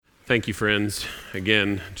Thank you, friends.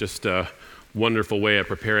 Again, just a wonderful way of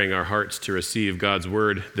preparing our hearts to receive God's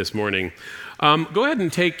word this morning. Go ahead and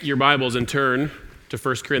take your Bibles and turn to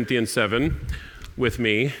 1 Corinthians 7 with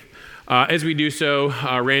me. As we do so,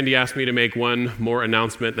 Randy asked me to make one more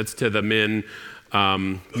announcement. That's to the men.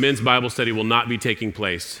 Men's Bible study will not be taking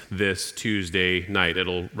place this Tuesday night.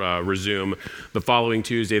 It'll resume the following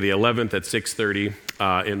Tuesday, the 11th at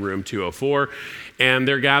 6:30 in room 204. And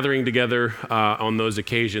they're gathering together on those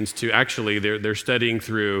occasions to actually, they're studying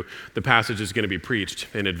through the passage that's going to be preached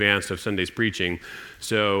in advance of Sunday's preaching.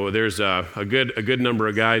 So there's a good number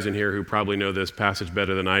of guys in here who probably know this passage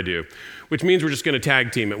better than I do, which means we're just going to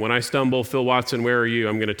tag team it. When I stumble, Phil Watson, where are you?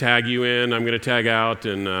 I'm going to tag you in, I'm going to tag out,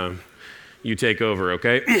 and you take over,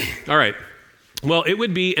 okay? All right. Well, it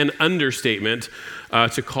would be an understatement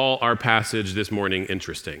to call our passage this morning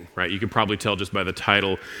interesting, right? You can probably tell just by the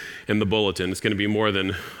title and the bulletin. It's going to be more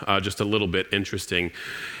than just a little bit interesting.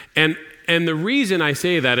 And the reason I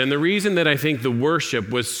say that, and the reason that I think the worship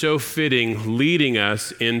was so fitting leading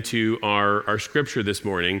us into our scripture this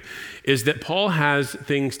morning, is that Paul has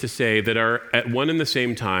things to say that are at one and the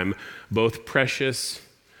same time both precious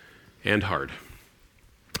and hard.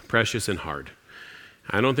 Precious and hard.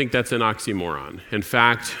 I don't think that's an oxymoron. In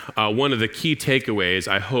fact, one of the key takeaways,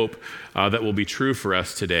 I hope, that will be true for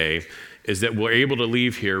us today is that we're able to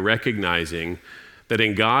leave here recognizing that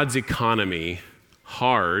in God's economy,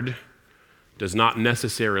 hard does not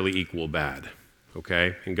necessarily equal bad.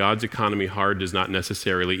 Okay? In God's economy, hard does not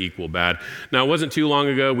necessarily equal bad. Now, it wasn't too long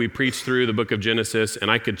ago we preached through the book of Genesis,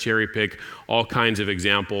 and I could cherry pick all kinds of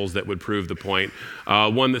examples that would prove the point.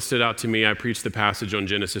 One that stood out to me, I preached the passage on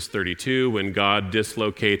Genesis 32 when God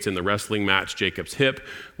dislocates in the wrestling match Jacob's hip,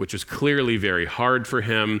 which was clearly very hard for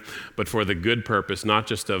him, but for the good purpose, not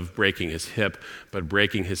just of breaking his hip, but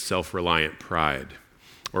breaking his self-reliant pride.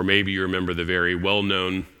 Or maybe you remember the very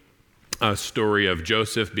well-known story of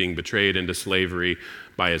Joseph being betrayed into slavery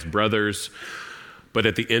by his brothers, but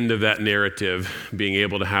at the end of that narrative, being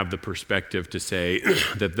able to have the perspective to say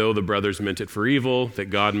that though the brothers meant it for evil,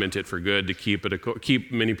 that God meant it for good to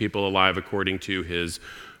keep many people alive according to his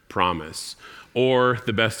promise. Or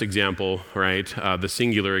the best example, right, the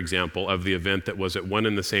singular example of the event that was at one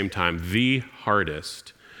and the same time the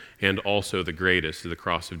hardest and also the greatest, the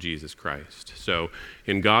cross of Jesus Christ. So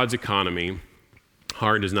in God's economy,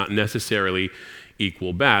 hard does not necessarily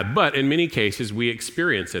equal bad, but in many cases we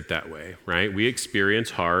experience it that way, right? We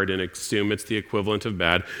experience hard and assume it's the equivalent of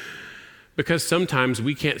bad because sometimes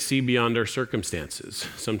we can't see beyond our circumstances.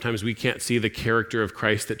 Sometimes we can't see the character of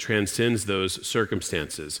Christ that transcends those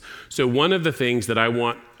circumstances. So one of the things that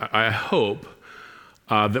I hope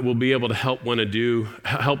that we'll be able to help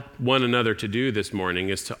one another to do this morning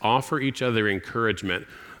is to offer each other encouragement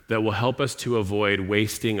that will help us to avoid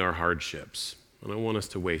wasting our hardships. I don't want us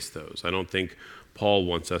to waste those. I don't think Paul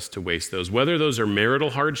wants us to waste those, whether those are marital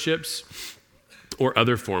hardships or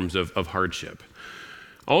other forms of hardship.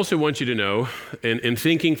 I also want you to know, in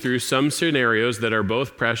thinking through some scenarios that are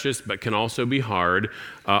both precious but can also be hard,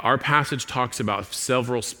 our passage talks about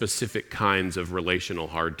several specific kinds of relational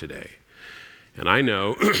hard today. And I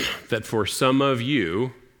know that for some of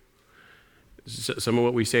you, some of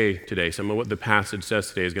what we say today, some of what the passage says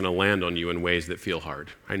today is going to land on you in ways that feel hard.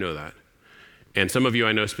 I know that. And some of you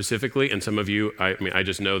I know specifically, and some of you, I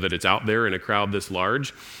just know that it's out there in a crowd this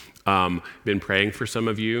large. Been praying for some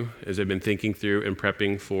of you as I've been thinking through and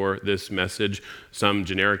prepping for this message, some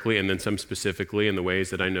generically and then some specifically in the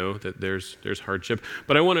ways that I know that there's hardship.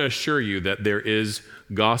 But I want to assure you that there is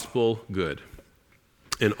gospel good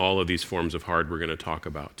in all of these forms of hard we're going to talk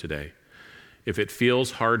about today. If it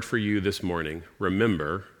feels hard for you this morning,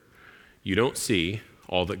 remember, you don't see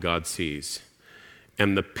all that God sees.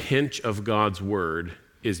 And the pinch of God's word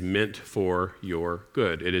is meant for your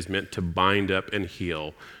good. It is meant to bind up and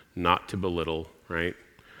heal, not to belittle, right?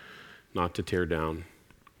 Not to tear down.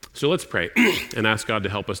 So let's pray and ask God to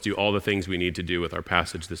help us do all the things we need to do with our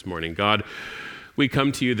passage this morning. God, we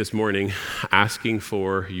come to you this morning asking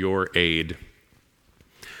for your aid.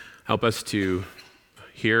 Help us to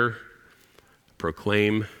hear,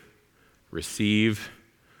 proclaim, receive,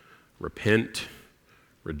 repent,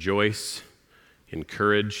 rejoice,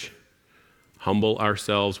 encourage, humble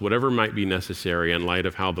ourselves, whatever might be necessary in light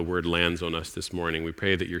of how the word lands on us this morning. We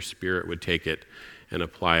pray that your Spirit would take it and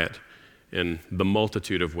apply it in the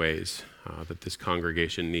multitude of ways that this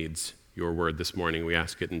congregation needs your word this morning. We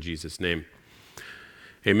ask it in Jesus' name.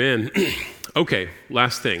 Amen. Okay,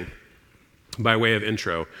 last thing by way of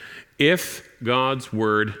intro. If God's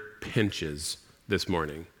word pinches this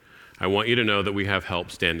morning, I want you to know that we have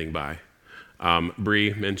help standing by.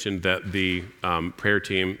 Bree mentioned that the prayer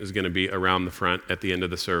team is going to be around the front at the end of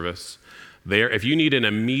the service. If you need an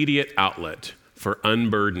immediate outlet for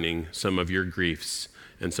unburdening some of your griefs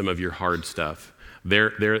and some of your hard stuff,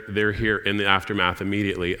 they're here in the aftermath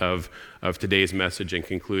immediately of today's message and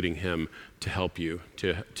concluding hymn to help you,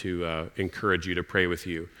 to encourage you, to pray with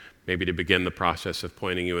you, maybe to begin the process of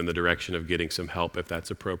pointing you in the direction of getting some help if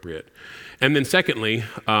that's appropriate. And then secondly,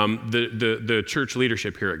 the church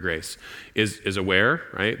leadership here at Grace is aware,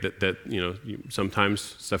 right, that sometimes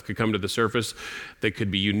stuff could come to the surface that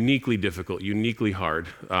could be uniquely difficult, uniquely hard.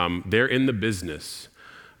 They're in the business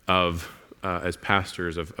of as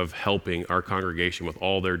pastors of helping our congregation with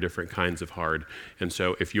all their different kinds of hard. And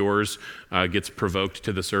so if yours gets provoked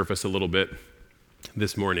to the surface a little bit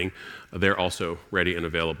this morning, they're also ready and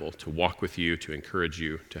available to walk with you, to encourage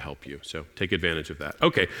you, to help you. So take advantage of that.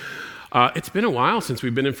 Okay, it's been a while since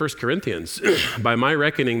we've been in 1 Corinthians. By my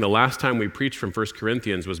reckoning, the last time we preached from 1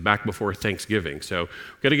 Corinthians was back before Thanksgiving. So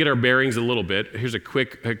we've got to get our bearings a little bit. Here's a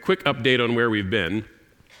quick update on where we've been.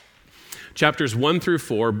 Chapters 1 through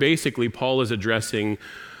 4, basically Paul is addressing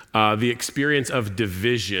the experience of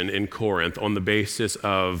division in Corinth on the basis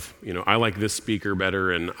of, I like this speaker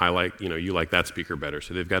better and I like, you like that speaker better.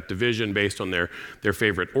 So they've got division based on their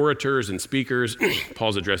favorite orators and speakers.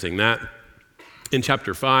 Paul's addressing that. In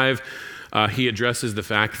chapter 5, he addresses the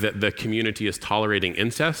fact that the community is tolerating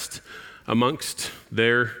incest amongst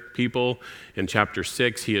their people. In chapter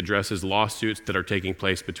 6, he addresses lawsuits that are taking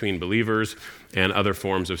place between believers and other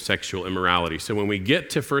forms of sexual immorality. So when we get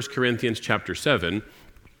to 1 Corinthians chapter 7,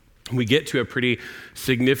 we get to a pretty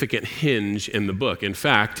significant hinge in the book. In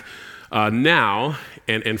fact, now,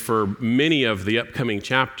 and for many of the upcoming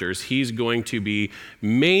chapters, he's going to be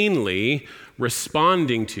mainly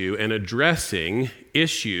responding to and addressing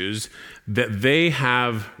issues that they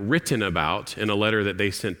have written about in a letter that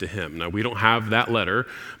they sent to him. Now, we don't have that letter,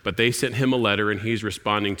 but they sent him a letter and he's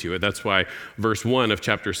responding to it. That's why verse 1 of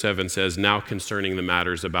chapter 7 says, "Now concerning the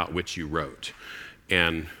matters about which you wrote."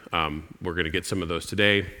 And we're going to get some of those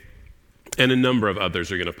today. And a number of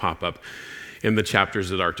others are going to pop up in the chapters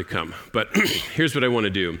that are to come. But here's what I want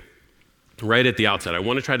to do right at the outset. I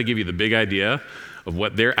want to try to give you the big idea of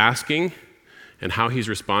what they're asking and how he's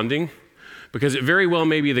responding, because it very well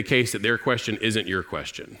may be the case that their question isn't your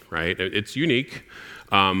question, right? It's unique.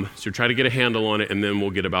 So try to get a handle on it, and then we'll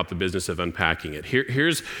get about the business of unpacking it.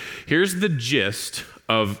 Here's the gist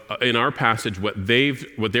of, in our passage, what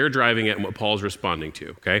they're driving at and what Paul's responding to,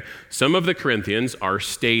 okay? Some of the Corinthians are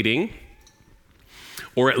stating,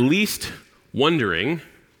 or at least wondering,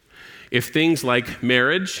 if things like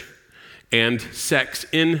marriage and sex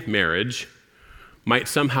in marriage might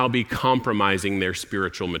somehow be compromising their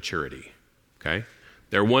spiritual maturity, okay?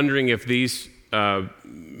 They're wondering if these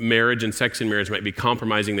marriage and sex in marriage might be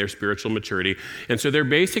compromising their spiritual maturity. And so they're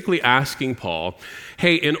basically asking Paul,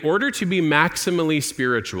 hey, in order to be maximally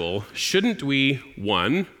spiritual, shouldn't we,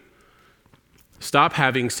 1, stop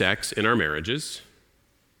having sex in our marriages,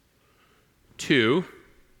 2,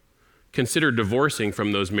 consider divorcing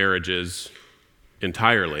from those marriages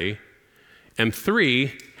entirely, and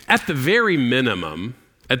 3, at the very minimum,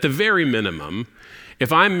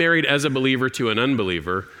 if I'm married as a believer to an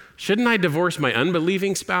unbeliever, shouldn't I divorce my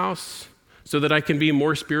unbelieving spouse so that I can be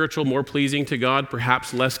more spiritual, more pleasing to God,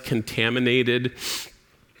 perhaps less contaminated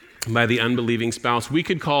by the unbelieving spouse? We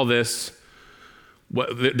could call this,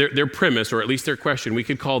 their premise, or at least their question, we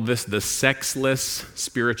could call this the sexless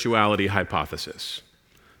spirituality hypothesis.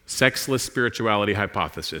 Sexless spirituality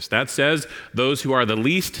hypothesis. That says those who are the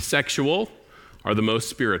least sexual are the most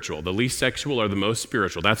spiritual. The least sexual are the most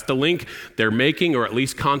spiritual. That's the link they're making, or at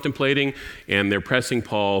least contemplating, and they're pressing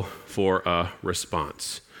Paul for a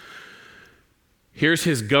response. Here's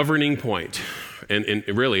his governing point, and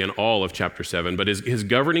really in all of chapter 7, but his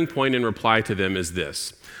governing point in reply to them is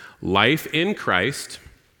this: life in Christ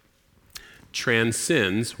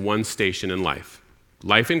transcends one's station in life.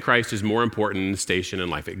 Life in Christ is more important than the station in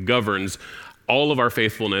life. It governs all of our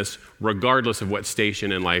faithfulness, regardless of what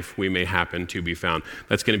station in life we may happen to be found.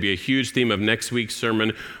 That's going to be a huge theme of next week's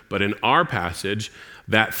sermon, but in our passage,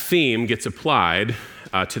 that theme gets applied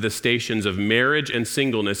to the stations of marriage and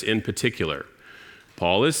singleness in particular.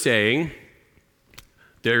 Paul is saying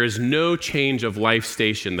there is no change of life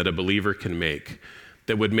station that a believer can make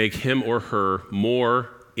that would make him or her more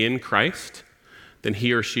in Christ than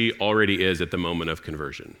he or she already is at the moment of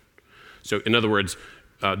conversion. So in other words,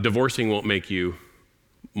 divorcing won't make you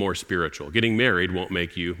more spiritual. Getting married won't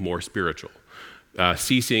make you more spiritual.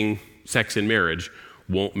 Ceasing sex in marriage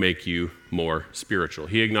won't make you more spiritual.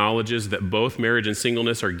 He acknowledges that both marriage and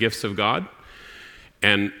singleness are gifts of God.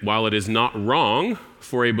 And while it is not wrong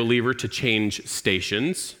for a believer to change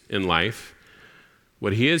stations in life.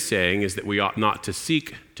 What he is saying is that we ought not to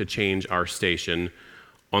seek to change our station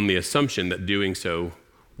on the assumption that doing so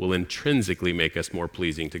will intrinsically make us more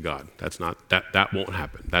pleasing to God. That won't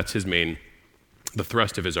happen. That's the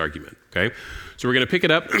thrust of his argument, okay? So we're going to pick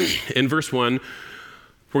it up in verse 1.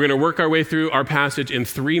 We're going to work our way through our passage in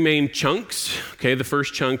three main chunks, okay? The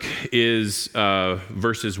first chunk is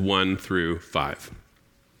verses 1 through 5.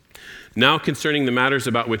 Now concerning the matters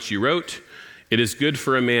about which you wrote, it is good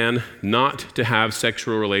for a man not to have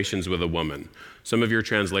sexual relations with a woman. Some of your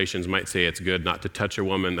translations might say it's good not to touch a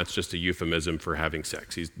woman. That's just a euphemism for having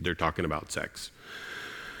sex. They're talking about sex.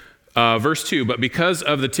 Verse 2, but because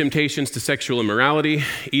of the temptations to sexual immorality,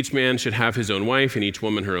 each man should have his own wife and each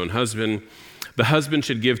woman her own husband. The husband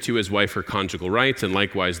should give to his wife her conjugal rights and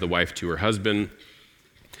likewise the wife to her husband.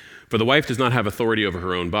 For the wife does not have authority over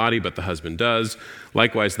her own body, but the husband does.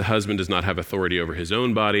 Likewise, the husband does not have authority over his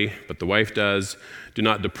own body, but the wife does. Do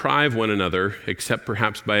not deprive one another, except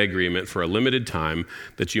perhaps by agreement for a limited time,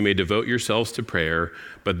 that you may devote yourselves to prayer,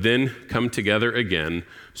 but then come together again,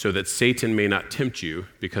 so that Satan may not tempt you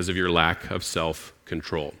because of your lack of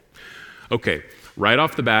self-control. Okay, right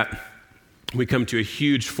off the bat, we come to a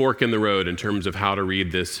huge fork in the road in terms of how to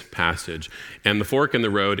read this passage. And the fork in the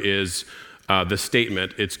road is the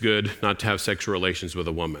statement, it's good not to have sexual relations with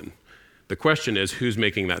a woman. The question is, who's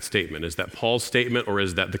making that statement? Is that Paul's statement or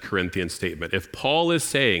is that the Corinthian statement? If Paul is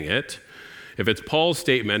saying it, if it's Paul's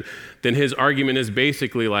statement, then his argument is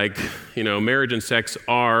basically like, marriage and sex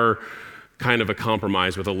are kind of a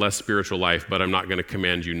compromise with a less spiritual life, but I'm not going to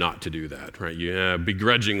command you not to do that, right? Yeah,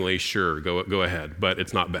 begrudgingly, sure, go ahead, but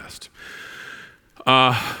it's not best.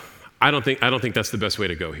 I don't think that's the best way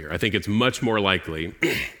to go here. I think it's much more likely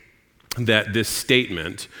that this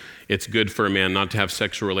statement, it's good for a man not to have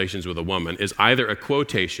sexual relations with a woman, is either a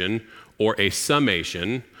quotation or a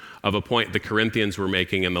summation of a point the Corinthians were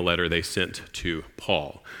making in the letter they sent to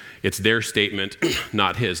Paul. It's their statement,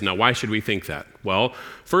 not his. Now, why should we think that? Well,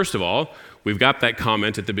 first of all, we've got that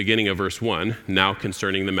comment at the beginning of verse 1, now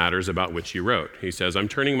concerning the matters about which you wrote. He says, I'm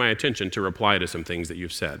turning my attention to reply to some things that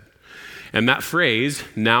you've said. And that phrase,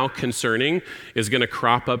 now concerning, is going to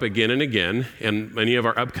crop up again and again in many of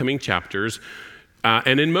our upcoming chapters.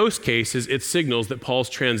 And in most cases, it signals that Paul's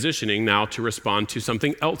transitioning now to respond to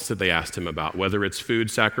something else that they asked him about, whether it's food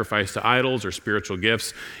sacrificed to idols or spiritual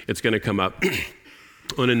gifts. It's going to come up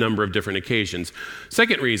on a number of different occasions.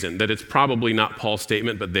 Second reason that it's probably not Paul's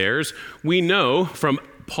statement, but theirs, we know from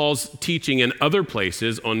Paul's teaching in other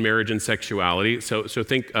places on marriage and sexuality. So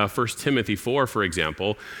think 1 Timothy 4, for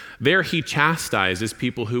example. There he chastises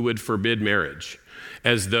people who would forbid marriage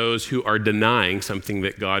as those who are denying something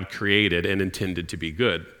that God created and intended to be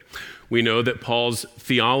good. We know that Paul's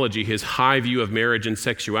theology, his high view of marriage and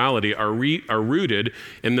sexuality, are rooted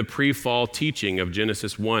in the pre-fall teaching of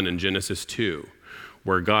Genesis 1 and Genesis 2.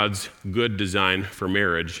 Where God's good design for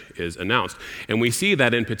marriage is announced. And we see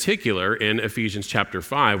that in particular in Ephesians chapter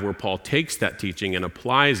 5, where Paul takes that teaching and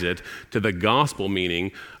applies it to the gospel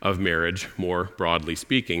meaning of marriage, more broadly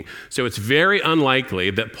speaking. So it's very unlikely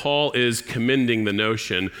that Paul is commending the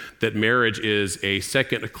notion that marriage is a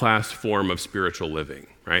second-class form of spiritual living,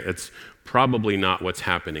 right? It's probably not what's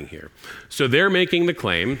happening here. So they're making the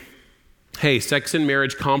claim, hey, sex and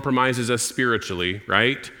marriage compromises us spiritually,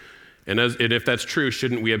 right? And if that's true,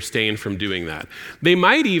 shouldn't we abstain from doing that? They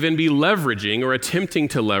might even be leveraging or attempting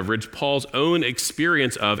to leverage Paul's own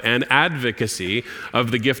experience of and advocacy of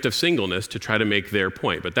the gift of singleness to try to make their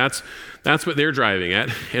point. But that's what they're driving at.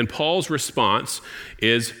 And Paul's response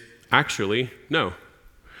is actually no.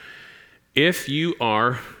 If you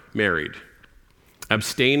are married,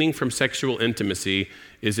 abstaining from sexual intimacy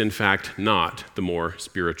is in fact not the more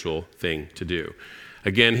spiritual thing to do.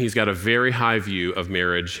 Again, he's got a very high view of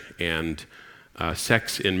marriage and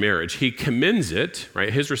sex in marriage. He commends it,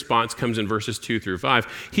 right? His response comes in verses 2 through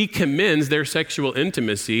 5. He commends their sexual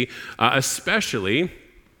intimacy, especially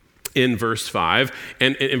in verse 5.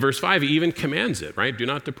 And in verse 5, he even commands it, right? Do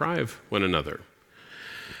not deprive one another.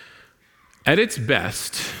 At its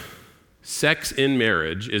best, sex in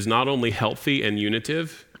marriage is not only healthy and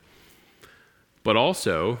unitive, but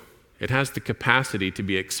also it has the capacity to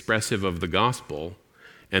be expressive of the gospel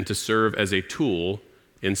and to serve as a tool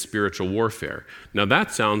in spiritual warfare. Now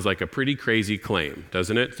that sounds like a pretty crazy claim,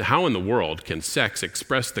 doesn't it? How in the world can sex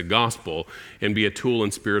express the gospel and be a tool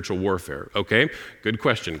in spiritual warfare? Okay, good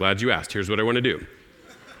question. Glad you asked. Here's what I want to do.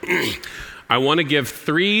 I want to give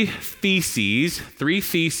three theses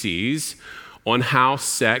on how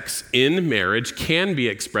sex in marriage can be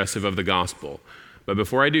expressive of the gospel. But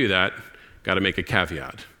before I do that, got to make a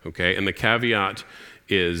caveat, okay? And the caveat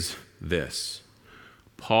is this.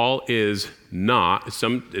 Paul is not,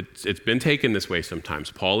 it's been taken this way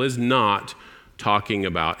sometimes. Paul is not talking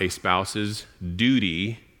about a spouse's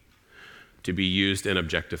duty to be used and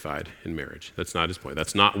objectified in marriage. That's not his point.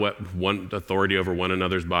 That's not what one authority over one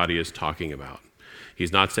another's body is talking about.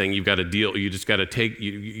 He's not saying you've got to deal, you just got to take,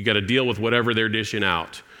 you got to deal with whatever they're dishing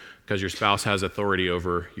out because your spouse has authority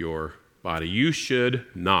over your body. You should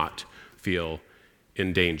not feel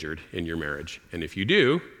endangered in your marriage. And if you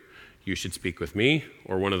do, you should speak with me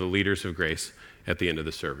or one of the leaders of Grace at the end of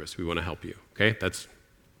the service. We want to help you, okay? That's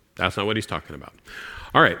not what he's talking about.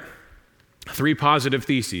 All right, 3 positive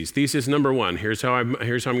theses. Thesis number 1, here's how I'm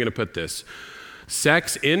going to put this.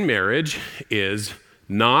 Sex in marriage is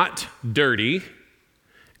not dirty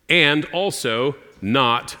and also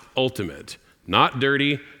not ultimate. Not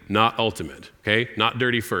dirty, not ultimate, okay? Not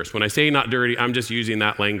dirty first. When I say not dirty, I'm just using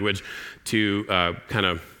that language to kind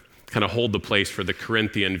of hold the place for the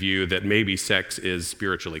Corinthian view that maybe sex is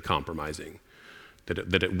spiritually compromising,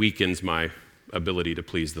 that it weakens my ability to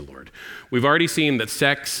please the Lord. We've already seen that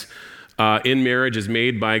sex in marriage is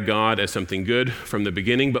made by God as something good from the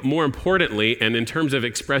beginning, but more importantly, and in terms of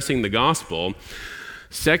expressing the gospel,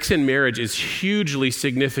 sex in marriage is hugely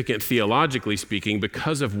significant theologically speaking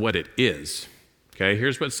because of what it is. Okay,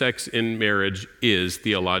 here's what sex in marriage is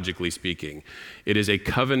theologically speaking. It is a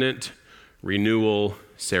covenant renewal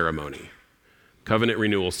ceremony. Covenant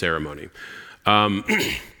renewal ceremony.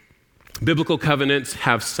 Biblical covenants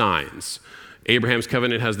have signs. Abraham's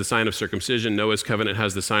covenant has the sign of circumcision. Noah's covenant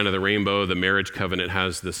has the sign of the rainbow. The marriage covenant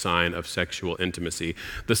has the sign of sexual intimacy.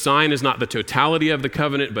 The sign is not the totality of the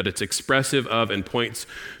covenant, but it's expressive of and points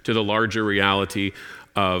to the larger reality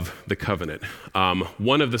of the covenant.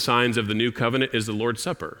 One of the signs of the new covenant is the Lord's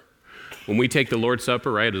Supper. When we take the Lord's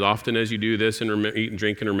Supper, right, as often as you do this and eat and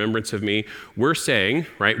drink in remembrance of me, we're saying,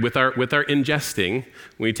 right, with our ingesting,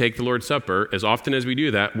 when we take the Lord's Supper, as often as we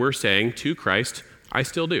do that, we're saying to Christ, I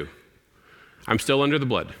still do. I'm still under the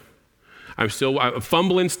blood. I'm still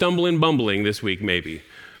fumbling, stumbling, bumbling this week maybe,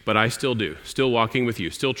 but I still do. Still walking with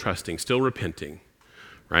you, still trusting, still repenting,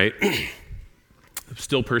 right?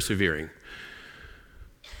 Still persevering.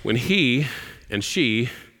 When he and she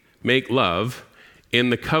make love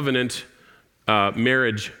in the covenant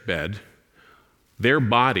marriage bed, their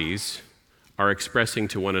bodies are expressing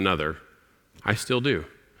to one another, I still do.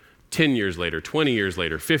 10 years later, 20 years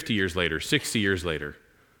later, 50 years later, 60 years later,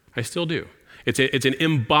 I still do. It's an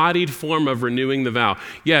embodied form of renewing the vow.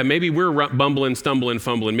 Yeah, maybe we're bumbling, stumbling,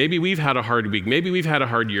 fumbling. Maybe we've had a hard week. Maybe we've had a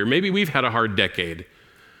hard year. Maybe we've had a hard decade.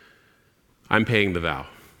 I'm paying the vow.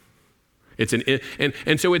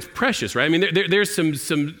 And so it's precious, right? I mean, there's some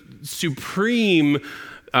supremely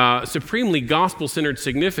gospel-centered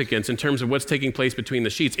significance in terms of what's taking place between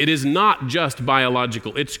the sheets. It is not just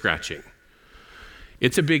biological itch scratching.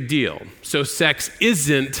 It's a big deal. So sex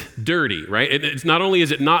isn't dirty, right? It's not only is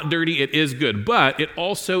it not dirty, it is good, but it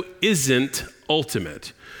also isn't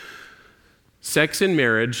ultimate. Sex in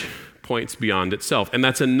marriage points beyond itself. And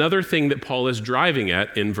that's another thing that Paul is driving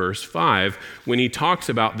at in verse 5 when he talks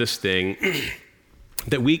about this thing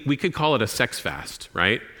that we could call it a sex fast,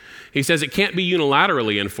 right? He says it can't be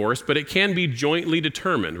unilaterally enforced, but it can be jointly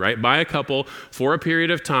determined, right, by a couple for a period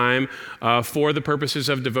of time for the purposes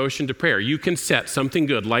of devotion to prayer. You can set something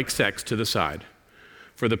good like sex to the side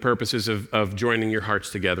for the purposes of joining your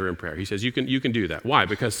hearts together in prayer. He says you can do that. Why?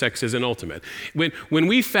 Because sex isn't ultimate. When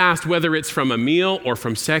we fast, whether it's from a meal or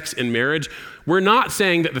from sex in marriage, we're not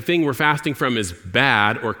saying that the thing we're fasting from is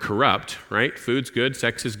bad or corrupt, right? Food's good,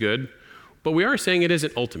 sex is good, but we are saying it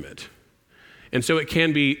isn't ultimate. And so it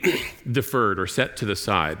can be deferred or set to the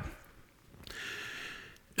side.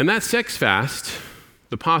 And that sex fast,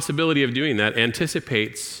 the possibility of doing that,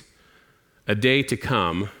 anticipates a day to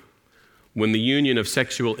come when the union of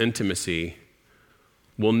sexual intimacy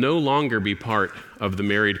will no longer be part of the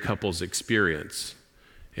married couple's experience.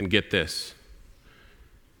 And get this,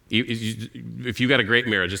 if you've got a great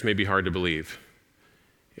marriage, this may be hard to believe.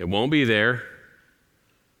 It won't be there,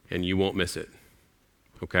 and you won't miss it.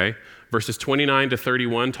 Okay? Verses 29 to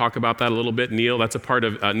 31 talk about that a little bit. Neil, that's a part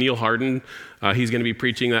of Neil Harden. He's going to be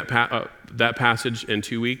preaching that passage in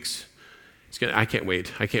 2 weeks. I can't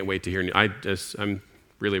wait. I can't wait to hear. I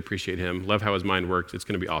really appreciate him. Love how his mind works. It's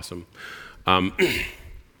going to be awesome. But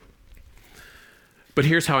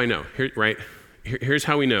here's how I know. Here's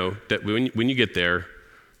how we know that when you get there,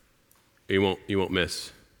 you won't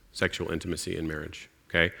miss sexual intimacy in marriage.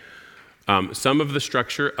 Okay. Some of the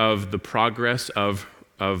structure of the progress of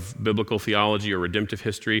biblical theology or redemptive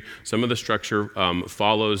history, some of the structure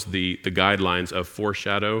follows the guidelines of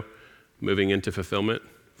foreshadow moving into fulfillment.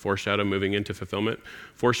 foreshadow moving into fulfillment.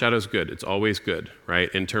 Foreshadow is good. It's always good,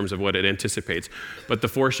 right, in terms of what it anticipates. But the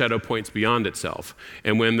foreshadow points beyond itself.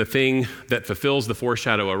 And when the thing that fulfills the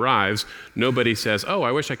foreshadow arrives, nobody says, oh,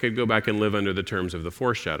 I wish I could go back and live under the terms of the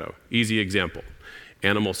foreshadow. Easy example.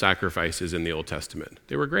 Animal sacrifices in the Old Testament.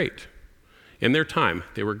 They were great. In their time,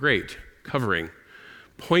 they were great, covering,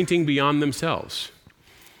 pointing beyond themselves.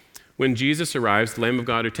 When Jesus arrives, the Lamb of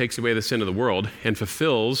God who takes away the sin of the world and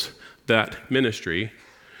fulfills that ministry,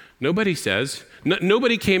 nobody says,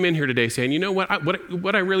 nobody came in here today saying, you know what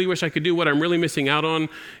I really wish I could do, what I'm really missing out on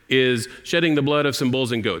is shedding the blood of some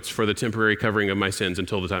bulls and goats for the temporary covering of my sins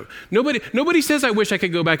until the time. Nobody says, I wish I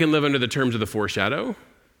could go back and live under the terms of the foreshadow,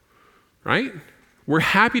 right? We're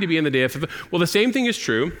happy to be in the day of fulfillment. Well, the same thing is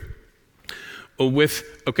true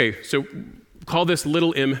so call this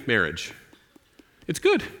little m marriage. It's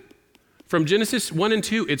good. From Genesis 1 and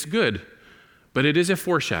 2, it's good, but it is a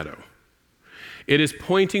foreshadow. It is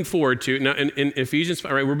pointing forward to, now in Ephesians,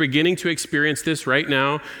 all right, we're beginning to experience this right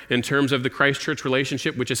now in terms of the Christ Church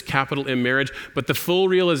relationship, which is capital M marriage, but the full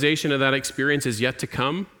realization of that experience is yet to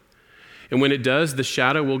come. And when it does, the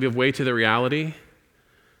shadow will give way to the reality,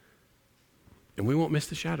 and we won't miss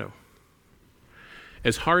the shadow.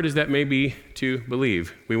 As hard as that may be to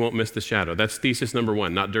believe, we won't miss the shadow. That's thesis number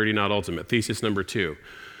 1, not dirty, not ultimate. Thesis number 2.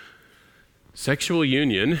 Sexual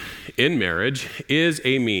union in marriage is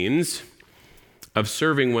a means of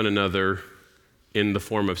serving one another in the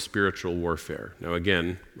form of spiritual warfare. Now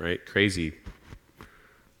again, right, crazy,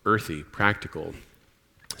 earthy, practical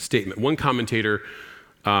statement. One commentator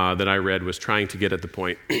that I read was trying to get at the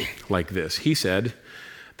point like this. He said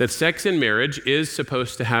that sex in marriage is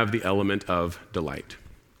supposed to have the element of delight,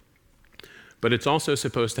 but it's also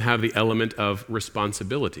supposed to have the element of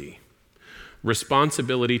responsibility.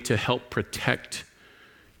 Responsibility to help protect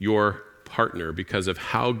your partner because of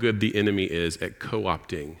how good the enemy is at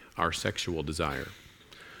co-opting our sexual desire.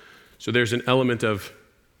 So there's an element of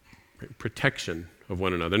protection of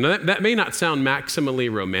one another. Now that may not sound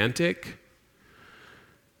maximally romantic,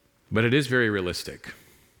 but it is very realistic.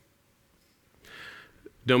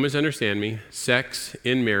 Don't misunderstand me. Sex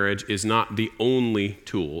in marriage is not the only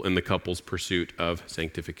tool in the couple's pursuit of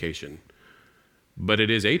sanctification, but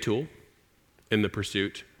it is a tool in the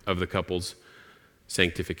pursuit of the couple's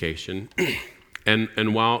sanctification.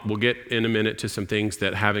 And while we'll get in a minute to some things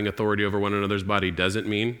that having authority over one another's body doesn't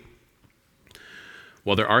mean,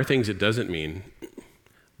 well, there are things it doesn't mean.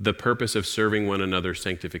 The purpose of serving one another's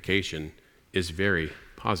sanctification is very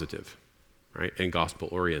positive, right, and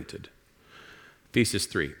gospel-oriented. Thesis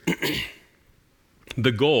 3.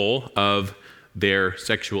 The goal of their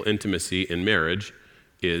sexual intimacy in marriage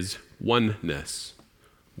is oneness.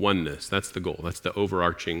 Oneness, that's the goal. That's the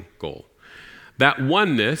overarching goal. That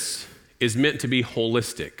oneness is meant to be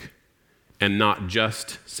holistic and not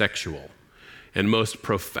just sexual. And most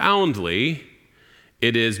profoundly,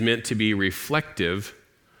 it is meant to be reflective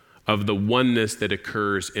of the oneness that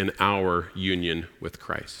occurs in our union with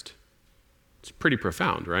Christ. It's pretty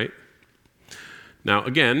profound, right? Now,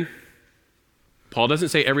 again, Paul doesn't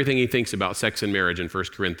say everything he thinks about sex and marriage in 1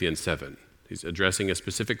 Corinthians 7. He's addressing a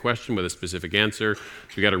specific question with a specific answer. So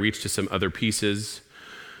we got to reach to some other pieces.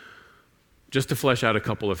 Just to flesh out a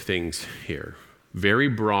couple of things here, very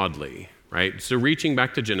broadly, right? So reaching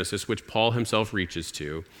back to Genesis, which Paul himself reaches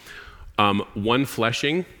to, one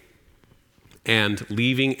fleshing and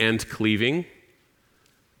leaving and cleaving,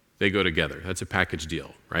 they go together. That's a package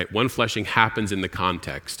deal, right? One fleshing happens in the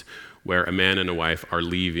context where a man and a wife are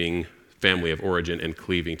leaving family of origin and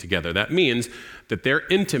cleaving together. That means that their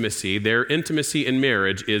intimacy in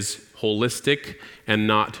marriage is holistic and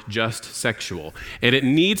not just sexual. And it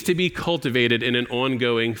needs to be cultivated in an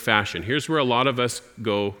ongoing fashion. Here's where a lot of us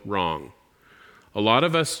go wrong. A lot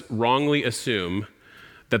of us wrongly assume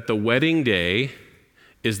that the wedding day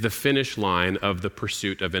is the finish line of the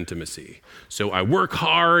pursuit of intimacy. So I work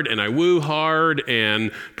hard and I woo hard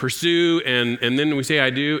and pursue and then we say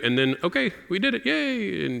I do and then, okay, we did it,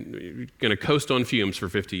 yay, and you're gonna coast on fumes for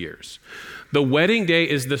 50 years. The wedding day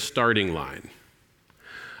is the starting line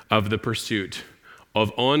of the pursuit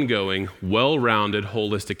of ongoing, well-rounded,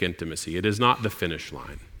 holistic intimacy. It is not the finish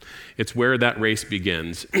line. It's where that race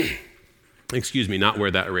begins. Not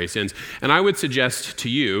where that race ends. And I would suggest to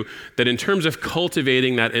you that in terms of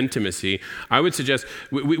cultivating that intimacy, I would suggest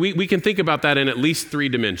we can think about that in at least 3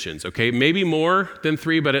 dimensions, okay? Maybe more than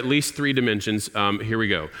 3, but at least 3 dimensions. Here we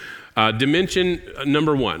go. Dimension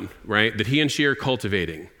number 1, right, that he and she are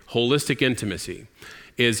cultivating, holistic intimacy,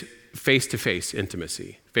 is face-to-face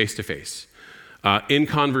intimacy, face-to-face. in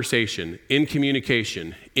conversation, in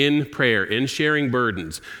communication, in prayer, in sharing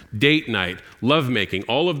burdens, date night, lovemaking,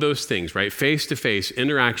 all of those things, right? Face-to-face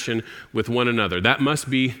interaction with one another. That must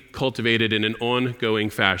be cultivated in an ongoing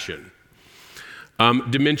fashion.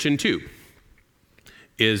 Dimension 2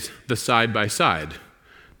 is the side-by-side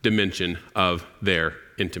dimension of their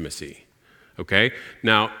intimacy. Okay?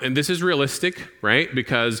 Now, and this is realistic, right?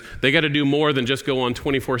 Because they got to do more than just go on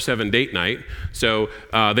 24/7 date night. So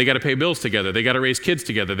they got to pay bills together. They got to raise kids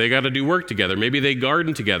together. They got to do work together. Maybe they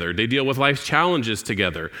garden together. They deal with life's challenges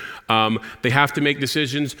together. They have to make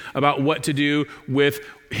decisions about what to do with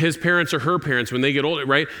his parents or her parents when they get older,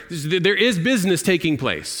 right? There is business taking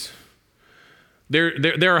place.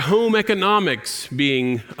 There are home economics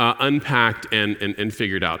being unpacked and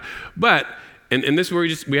figured out. But And this is where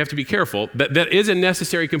we have to be careful. That is a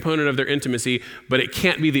necessary component of their intimacy, but it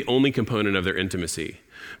can't be the only component of their intimacy.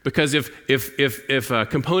 Because if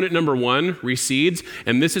component number 1 recedes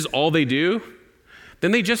and this is all they do,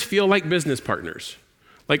 then they just feel like business partners,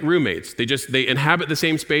 like roommates. They inhabit the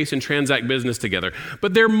same space and transact business together.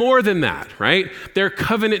 But they're more than that, right? They're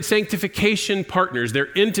covenant sanctification partners.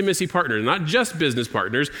 They're intimacy partners, not just business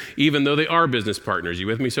partners, even though they are business partners. You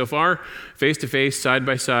with me so far? Face to face, side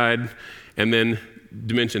by side. And then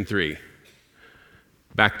dimension 3,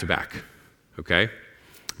 back to back, okay?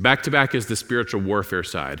 Back to back is the spiritual warfare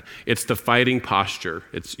side. It's the fighting posture.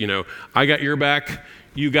 It's, I got your back,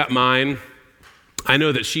 you got mine. I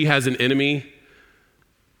know that she has an enemy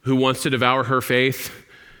who wants to devour her faith.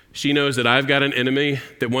 She knows that I've got an enemy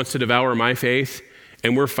that wants to devour my faith,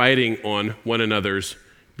 and we're fighting on one another's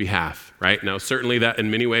behalf, right? Now, certainly that in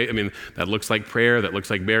many ways, that looks like prayer, that looks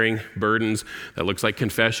like bearing burdens, that looks like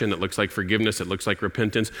confession, that looks like forgiveness, it looks like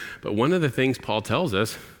repentance. But one of the things Paul tells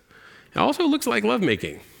us, it also looks like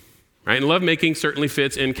lovemaking, right? And lovemaking certainly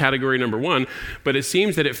fits in category number 1, but it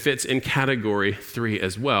seems that it fits in category 3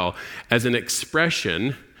 as well, as an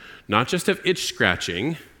expression, not just of itch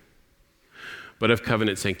scratching, but of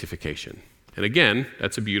covenant sanctification. And again,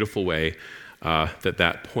 that's a beautiful way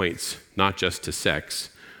that points not just to sex,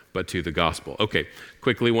 but to the gospel. Okay,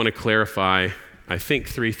 quickly want to clarify, I think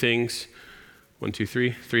 3 things. 1, 2,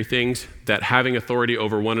 3. 3 things that having authority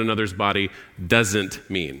over one another's body doesn't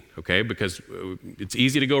mean, okay? Because it's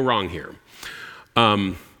easy to go wrong here.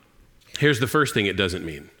 Here's the first thing it doesn't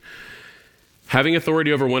mean. Having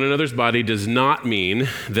authority over one another's body does not mean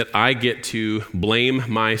that I get to blame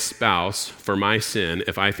my spouse for my sin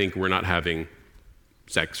if I think we're not having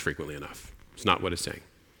sex frequently enough. It's not what it's saying,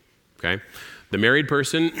 okay? The married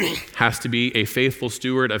person has to be a faithful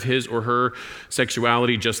steward of his or her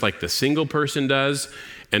sexuality just like the single person does.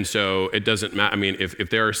 And so it doesn't matter. If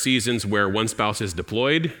there are seasons where one spouse is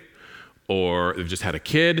deployed or they've just had a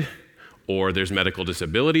kid or there's medical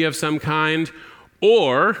disability of some kind,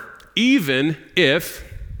 or even if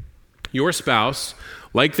your spouse,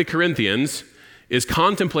 like the Corinthians, is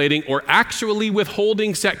contemplating or actually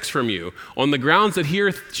withholding sex from you on the grounds that he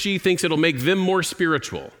or she thinks it'll make them more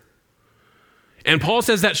spiritual. And Paul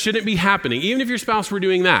says that shouldn't be happening. Even if your spouse were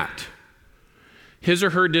doing that, his or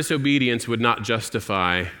her disobedience would not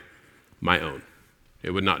justify my own. It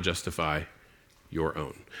would not justify your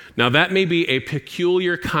own. Now, that may be a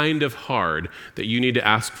peculiar kind of hard that you need to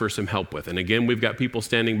ask for some help with. And again, we've got people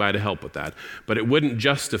standing by to help with that. But it wouldn't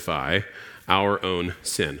justify our own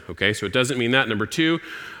sin, okay? So it doesn't mean that. Number 2,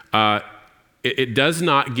 it does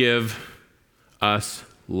not give us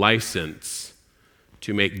license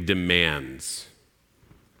to make demands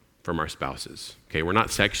from our spouses. Okay, we're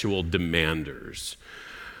not sexual demanders.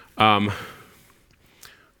 When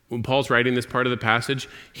Paul's writing this part of the passage,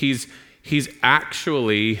 he's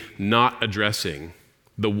actually not addressing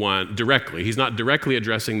the one directly. He's not directly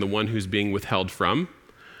addressing the one who's being withheld from,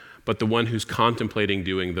 but the one who's contemplating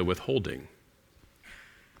doing the withholding.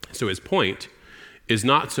 So his point is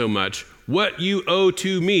not so much what you owe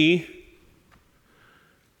to me,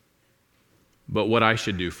 but what I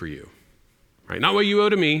should do for you. Right? Not what you owe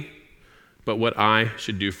to me, but what I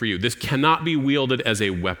should do for you. This cannot be wielded as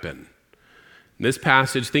a weapon. In this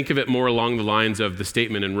passage, think of it more along the lines of the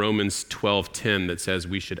statement in Romans 12:10 that says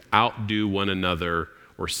we should outdo one another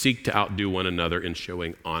or seek to outdo one another in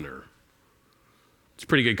showing honor. It's a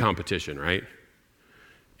pretty good competition, right?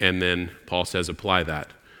 And then Paul says apply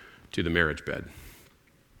that to the marriage bed.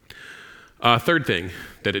 Third thing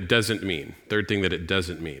that it doesn't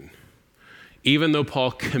mean. Even though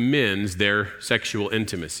Paul commends their sexual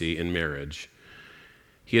intimacy in marriage,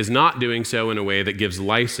 he is not doing so in a way that gives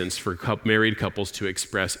license for married couples to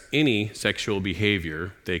express any sexual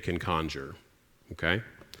behavior they can conjure, okay?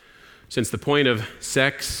 Since the point of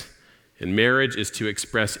sex And marriage is to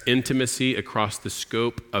express intimacy across the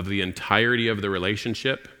scope of the entirety of the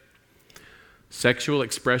relationship. Sexual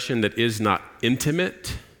expression that is not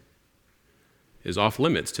intimate is off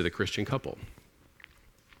limits to the Christian couple.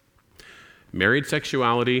 Married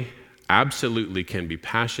sexuality absolutely can be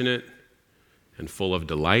passionate and full of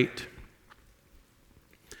delight,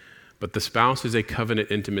 but the spouse is a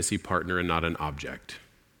covenant intimacy partner and not an object.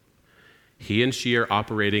 He and she are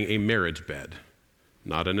operating a marriage bed,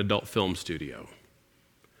 not an adult film studio.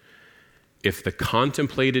 If the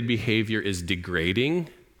contemplated behavior is degrading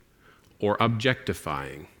or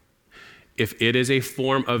objectifying, if it is a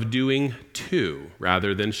form of doing to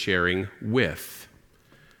rather than sharing with,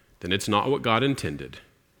 then it's not what God intended,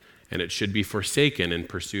 and it should be forsaken in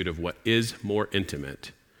pursuit of what is more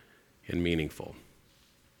intimate and meaningful.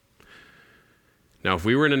 Now, if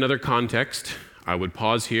we were in another context, I would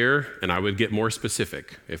pause here and I would get more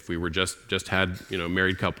specific. If we were just had,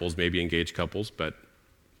 married couples, maybe engaged couples, but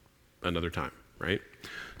another time, right?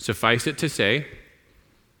 Suffice it to say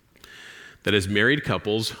that as married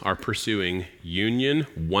couples are pursuing union,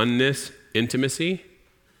 oneness, intimacy,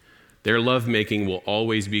 their lovemaking will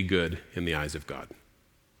always be good in the eyes of God.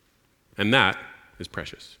 And that is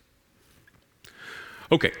precious.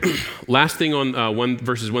 Okay, last thing on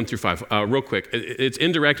verses 1 through 5, real quick. It's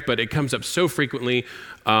indirect, but it comes up so frequently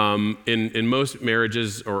in most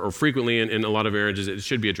marriages, or frequently in a lot of marriages, it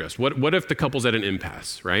should be addressed. What if the couple's at an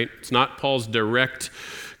impasse, right? It's not Paul's direct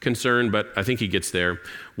concern, but I think he gets there.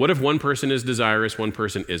 What if one person is desirous, one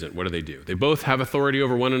person isn't? What do? They both have authority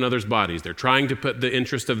over one another's bodies. They're trying to put the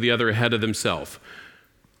interest of the other ahead of themselves.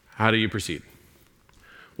 How do you proceed?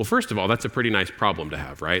 Well, first of all, that's a pretty nice problem to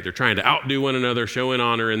have, right? They're trying to outdo one another, showing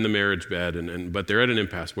honor in the marriage bed, but they're at an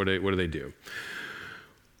impasse. What do?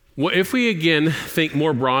 Well, if we again think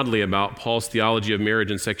more broadly about Paul's theology of marriage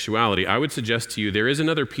and sexuality, I would suggest to you there is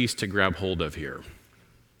another piece to grab hold of here.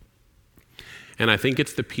 And I think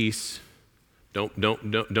it's the piece, don't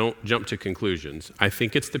jump to conclusions. I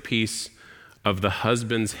think it's the piece of the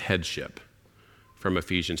husband's headship from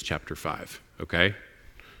Ephesians chapter 5, okay?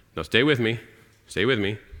 Now stay with me.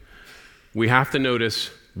 We have to notice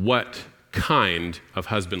what kind of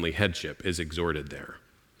husbandly headship is exhorted there.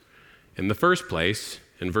 In the first place,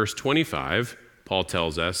 in verse 25, Paul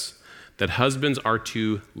tells us that husbands are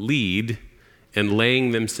to lead in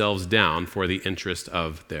laying themselves down for the interest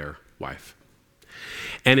of their wife.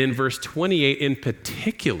 And in verse 28 in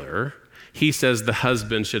particular, he says the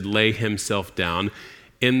husband should lay himself down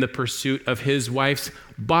in the pursuit of his wife's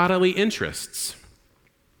bodily interests.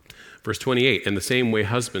 Verse 28, in the same way,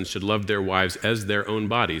 husbands should love their wives as their own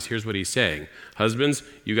bodies. Here's what he's saying. Husbands,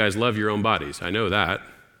 you guys love your own bodies. I know that.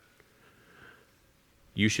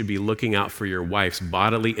 You should be looking out for your wife's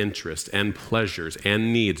bodily interests and pleasures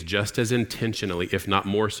and needs just as intentionally, if not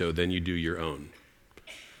more so, than you do your own.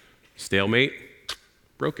 Stalemate?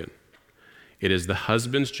 Broken. It is the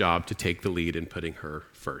husband's job to take the lead in putting her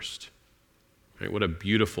first. Right? What a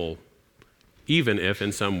beautiful, even if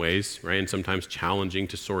in some ways, right, and sometimes challenging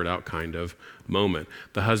to sort out kind of moment.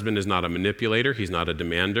 The husband is not a manipulator. He's not a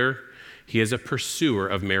demander. He is a pursuer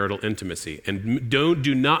of marital intimacy. And do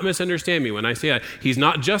not misunderstand me when I say that. He's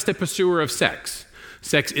not just a pursuer of sex.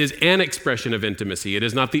 Sex is an expression of intimacy. It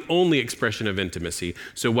is not the only expression of intimacy.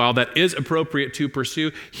 So while that is appropriate to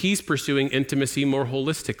pursue, he's pursuing intimacy more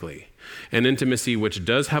holistically. An intimacy which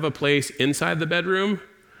does have a place inside the bedroom,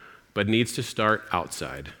 but needs to start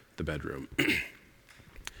outside the bedroom.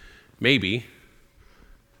 Maybe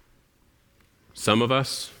some of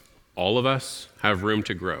us, all of us, have room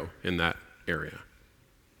to grow in that area.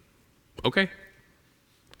 Okay,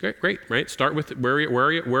 great, right? Start with where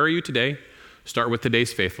are you today? Start with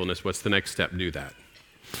today's faithfulness. What's the next step? Do that.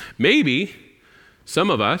 Maybe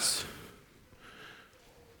some of us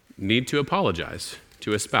need to apologize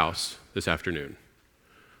to a spouse this afternoon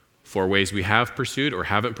for ways we have pursued or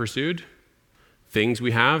haven't pursued, things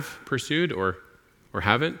we have pursued or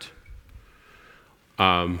haven't,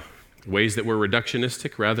 ways that we're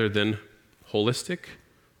reductionistic rather than holistic.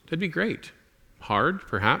 That'd be great. Hard,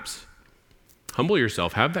 perhaps. Humble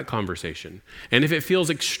yourself, have that conversation. And if it feels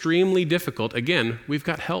extremely difficult, again, we've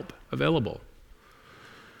got help available.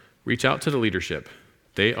 Reach out to the leadership.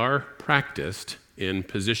 They are practiced in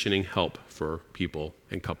positioning help for people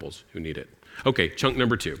and couples who need it. Okay, chunk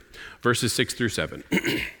number 2, verses 6 through 7.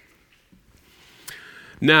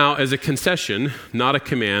 Now, as a concession, not a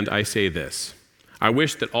command, I say this. I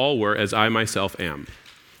wish that all were as I myself am.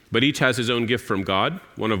 But each has his own gift from God,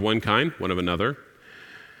 one of one kind, one of another.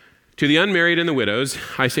 To the unmarried and the widows,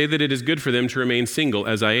 I say that it is good for them to remain single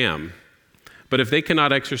as I am. But if they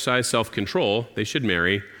cannot exercise self-control, they should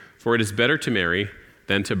marry, for it is better to marry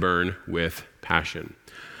than to burn with passion.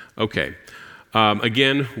 Okay.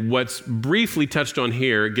 Again, what's briefly touched on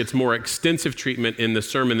here gets more extensive treatment in the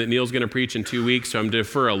sermon that Neil's going to preach in 2 weeks, so I'm going to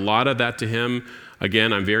defer a lot of that to him.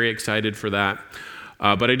 Again, I'm very excited for that.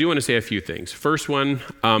 But I do want to say a few things. First one,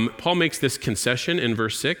 Paul makes this concession in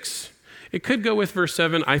verse 6. It could go with verse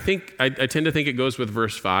 7. I tend to think it goes with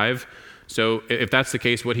verse 5. So if that's the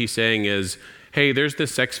case, what he's saying is, hey, there's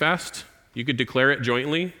this sex fast. You could declare it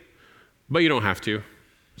jointly, but you don't have to.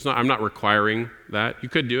 I'm not requiring that. You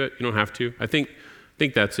could do it. You don't have to. I think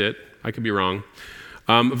that's it. I could be wrong.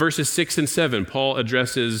 Verses 6 and 7, Paul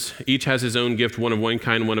addresses each has his own gift, one of one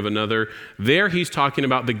kind, one of another. There he's talking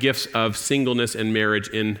about the gifts of singleness and marriage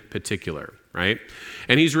in particular, right?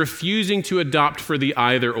 And he's refusing to adopt for the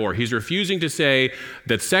either or. He's refusing to say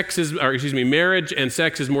that marriage and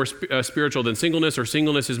sex is more spiritual than singleness, or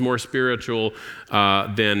singleness is more spiritual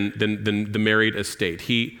than the married estate.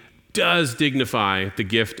 He does dignify the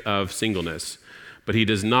gift of singleness, but he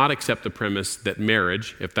does not accept the premise that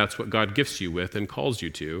marriage, if that's what God gifts you with and calls you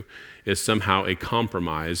to, is somehow a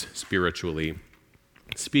compromise, spiritually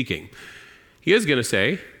speaking. He is going to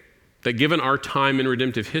say that given our time in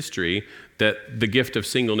redemptive history, that the gift of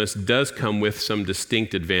singleness does come with some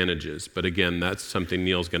distinct advantages. But again, that's something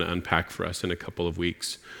Neil's going to unpack for us in a couple of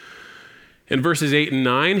weeks. In verses 8 and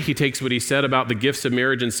 9, he takes what he said about the gifts of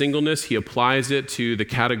marriage and singleness, he applies it to the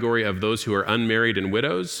category of those who are unmarried and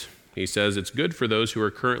widows. He says it's good for those who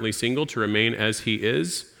are currently single to remain as he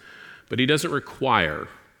is, but he doesn't require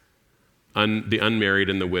the unmarried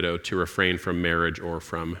and the widow to refrain from marriage or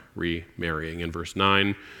from remarrying. In verse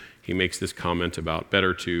 9, he makes this comment about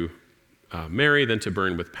better to marry than to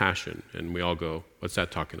burn with passion. And we all go, what's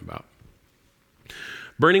that talking about?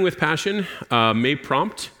 Burning with passion may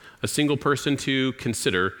prompt a single person to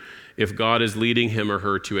consider if God is leading him or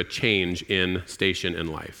her to a change in station in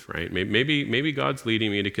life, right? Maybe God's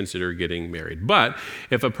leading me to consider getting married. But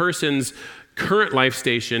if a person's current life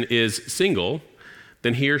station is single,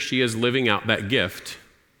 then he or she is living out that gift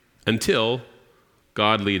until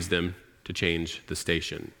God leads them to change the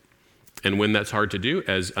station. And when that's hard to do,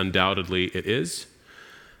 as undoubtedly it is,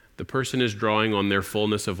 the person is drawing on their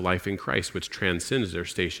fullness of life in Christ, which transcends their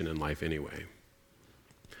station in life anyway.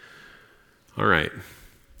 All right.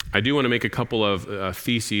 I do want to make a couple of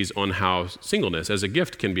theses on how singleness as a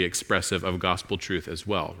gift can be expressive of gospel truth as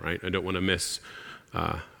well, right? I don't want to miss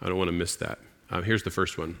that. Here's the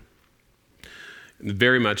first one.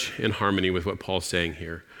 Very much in harmony with what Paul's saying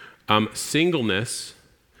here. Singleness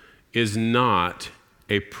is not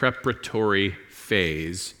a preparatory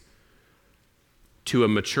phase to a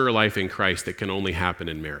mature life in Christ that can only happen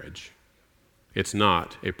in marriage. It's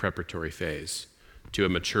not a preparatory phase to a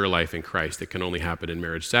mature life in Christ that can only happen in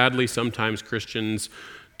marriage. Sadly, sometimes Christians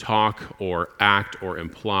talk or act or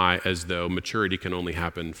imply as though maturity can only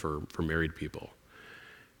happen for married people.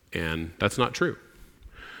 And that's not true.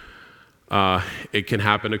 It can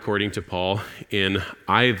happen, according to Paul, in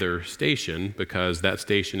either station because that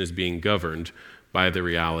station is being governed by the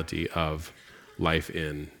reality of life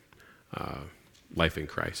in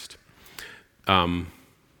Christ.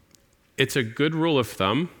 It's a good rule of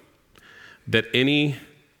thumb that any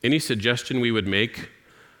suggestion we would make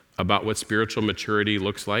about what spiritual maturity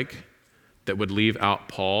looks like that would leave out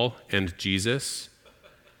Paul and Jesus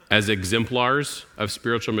as exemplars of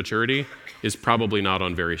spiritual maturity is probably not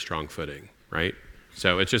on very strong footing, right?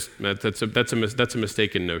 So it's just that's a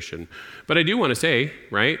mistaken notion. But I do want to say,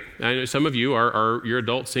 right? I know some of you are you're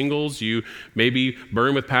adult singles. You maybe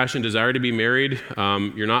burn with passion, desire to be married.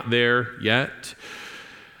 You're not there yet.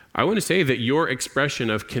 I want to say that your expression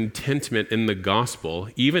of contentment in the gospel,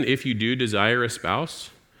 even if you do desire a spouse,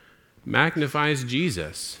 magnifies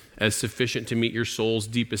Jesus as sufficient to meet your soul's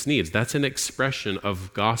deepest needs. That's an expression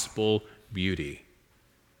of gospel beauty,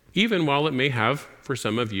 even while it may have, for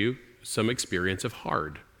some of you, some experience of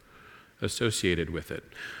hard associated with it.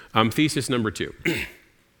 Thesis number 2.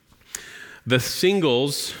 The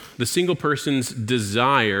single person's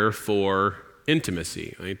desire for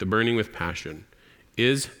intimacy, right, the burning with passion,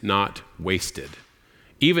 is not wasted.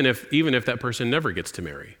 Even if that person never gets to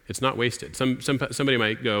marry, it's not wasted. Somebody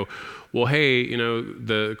might go, well, hey,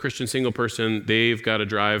 the Christian single person, they've got a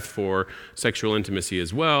drive for sexual intimacy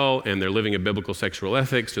as well, and they're living a biblical sexual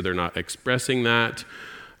ethic, so they're not expressing that.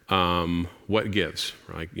 What gives?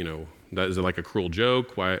 Is it like a cruel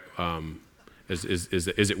joke? Why? Is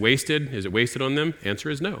it wasted? Is it wasted on them? Answer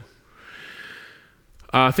is no.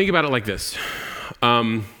 Think about it like this.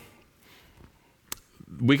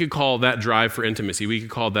 We could call that drive for intimacy, we could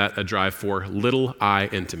call that a drive for little I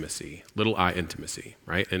intimacy,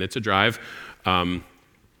 right? And it's a drive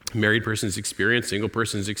married person's experience, single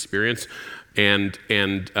person's experience, and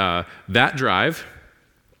that drive,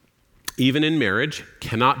 even in marriage,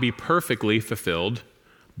 cannot be perfectly fulfilled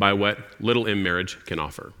by what little in marriage can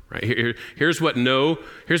offer. Right? Here's what no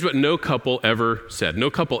couple ever said. No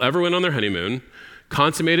couple ever went on their honeymoon,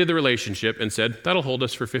 consummated the relationship, and said, "That'll hold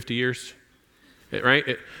us for 50 years."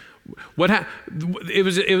 Right? It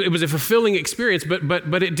was a fulfilling experience,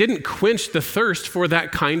 but it didn't quench the thirst for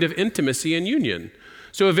that kind of intimacy and union.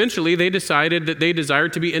 So eventually they decided that they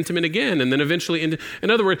desired to be intimate again, and then eventually, in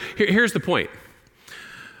other words, here's the point.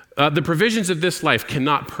 The provisions of this life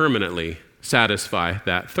cannot permanently satisfy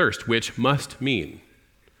that thirst, which must mean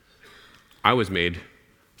I was made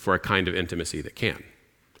for a kind of intimacy that can.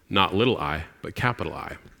 Not little I, but capital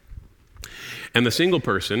I. And the single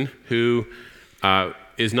person who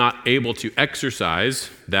is not able to exercise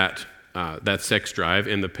that sex drive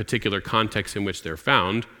in the particular context in which they're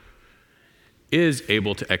found is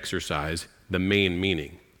able to exercise the main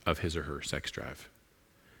meaning of his or her sex drive.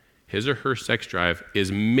 His or her sex drive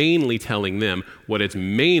is mainly telling them what it's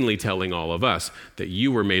mainly telling all of us, that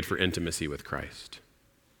you were made for intimacy with Christ.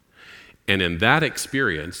 And in that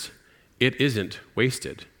experience, it isn't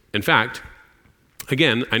wasted. In fact,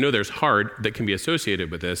 again, I know there's hard that can be associated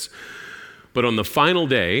with this, but on the final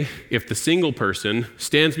day, if the single person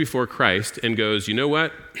stands before Christ and goes, "You know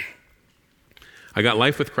what? I got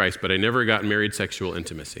life with Christ, but I never got married sexual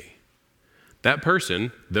intimacy," that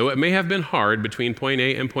person, though it may have been hard between point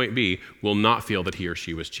A and point B, will not feel that he or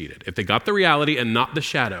she was cheated. If they got the reality and not the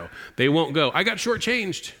shadow, they won't go, "I got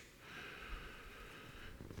shortchanged."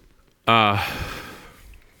 Let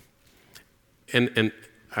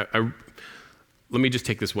me just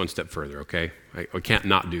take this one step further, okay? I can't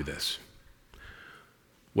not do this.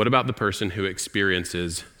 What about the person who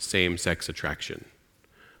experiences same-sex attraction,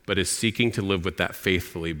 but is seeking to live with that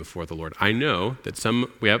faithfully before the Lord? I know that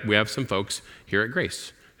we have some folks here at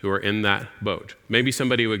Grace who are in that boat. Maybe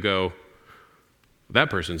somebody would go,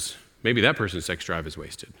 maybe that person's sex drive is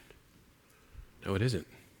wasted. No, it isn't.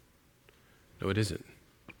 No, it isn't.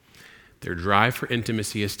 Their drive for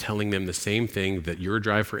intimacy is telling them the same thing that your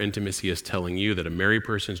drive for intimacy is telling you, that a married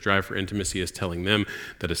person's drive for intimacy is telling them,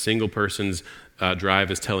 that a single person's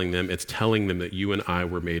drive is telling them. It's telling them that you and I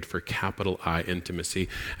were made for capital I intimacy.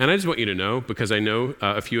 And I just want you to know, because I know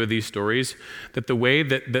a few of these stories, that the way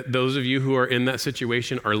that those of you who are in that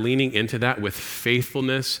situation are leaning into that with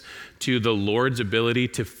faithfulness to the Lord's ability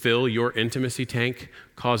to fill your intimacy tank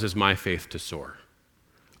causes my faith to soar.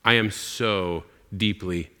 I am so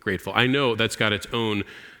deeply grateful. I know that's got its own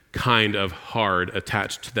kind of hard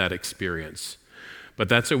attached to that experience. But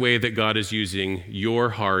that's a way that God is using your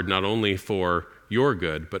hard not only for your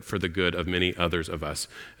good, but for the good of many others of us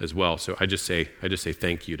as well. So I just say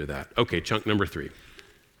thank you to that. Okay, chunk number 3.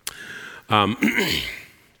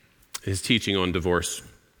 His teaching on divorce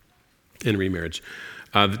and remarriage.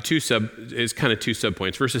 Is kind of two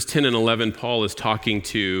subpoints. Verses 10 and 11, Paul is talking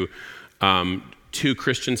to two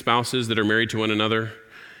Christian spouses that are married to one another.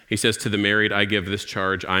 He says, "To the married, I give this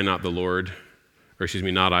charge, I not the Lord," or excuse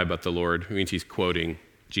me, not I, but the Lord. It means he's quoting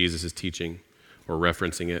Jesus' teaching or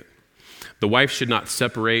referencing it. "The wife should not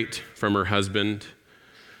separate from her husband,"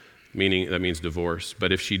 meaning that means divorce.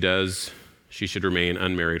 "But if she does, she should remain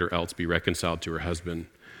unmarried or else be reconciled to her husband.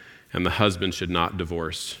 And the husband should not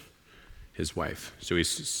divorce his wife." So he's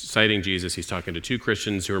citing Jesus. He's talking to two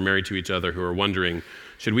Christians who are married to each other who are wondering,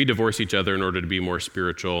 should we divorce each other in order to be more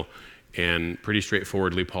spiritual? And pretty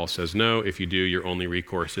straightforwardly, Paul says, no. If you do, your only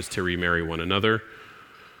recourse is to remarry one another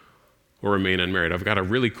or remain unmarried. I've got a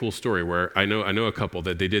really cool story where I know a couple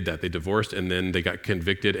that they did that. They divorced and then they got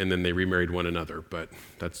convicted and then they remarried one another. But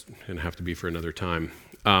that's going to have to be for another time.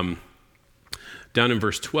 Down in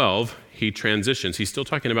verse 12, he transitions. He's still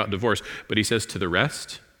talking about divorce, but he says, "To the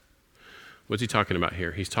rest." What's he talking about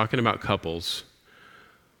here? He's talking about couples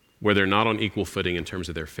where they're not on equal footing in terms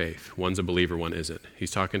of their faith. One's a believer, one isn't.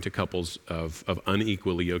 He's talking to couples of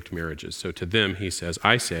unequally yoked marriages. So to them, he says,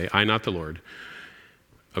 "I say, I not the Lord."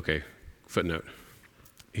 Okay, footnote.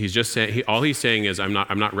 He's just saying, all he's saying is, I'm not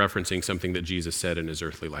referencing something that Jesus said in his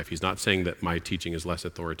earthly life. He's not saying that my teaching is less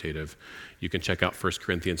authoritative. You can check out 1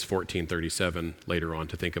 Corinthians 14:37 later on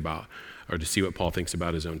to think about, or to see what Paul thinks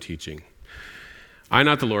about his own teaching. "I,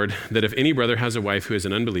 not the Lord, that if any brother has a wife who is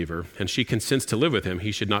an unbeliever, and she consents to live with him,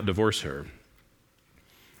 he should not divorce her.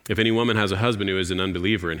 If any woman has a husband who is an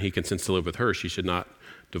unbeliever, and he consents to live with her, she should not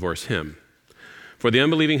divorce him. For the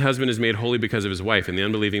unbelieving husband is made holy because of his wife, and the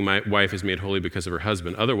unbelieving wife is made holy because of her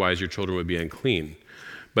husband. Otherwise, your children would be unclean.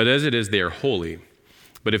 But as it is, they are holy.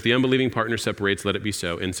 But if the unbelieving partner separates, let it be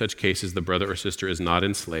so. In such cases, the brother or sister is not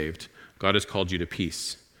enslaved. God has called you to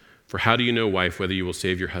peace. For how do you know, wife, whether you will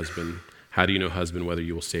save your husband? How do you know, husband, whether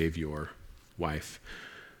you will save your wife?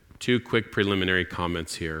 2 quick preliminary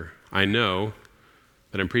comments here. I know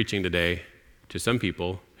that I'm preaching today to some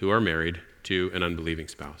people who are married to an unbelieving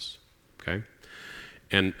spouse, okay?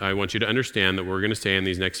 And I want you to understand that what we're going to say in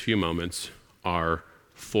these next few moments are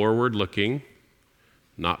forward-looking,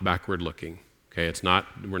 not backward-looking, okay?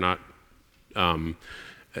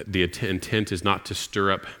 The intent is not to stir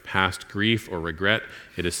up past grief or regret.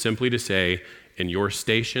 It is simply to say, in your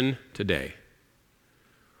station today,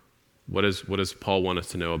 what does Paul want us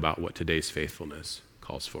to know about what today's faithfulness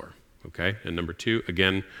calls for? Okay? And number 2,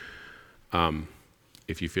 again,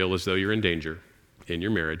 if you feel as though you're in danger in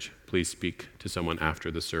your marriage, please speak to someone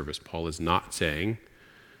after the service. Paul is not saying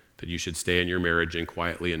that you should stay in your marriage and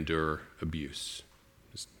quietly endure abuse.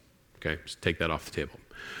 Just take that off the table.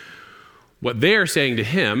 What they are saying to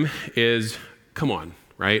him is, come on,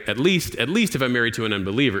 right? At least if I'm married to an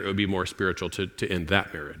unbeliever, it would be more spiritual to end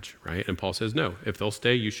that marriage, right? And Paul says, no, if they'll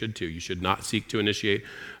stay, you should too. You should not seek to initiate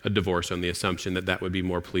a divorce on the assumption that that would be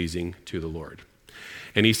more pleasing to the Lord.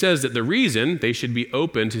 And he says that the reason they should be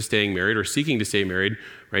open to staying married or seeking to stay married,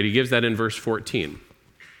 right? He gives that in verse 14.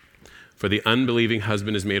 For the unbelieving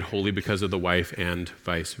husband is made holy because of the wife and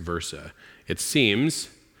vice versa. It seems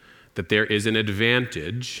that there is an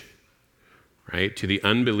advantage, right, to the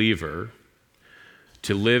unbeliever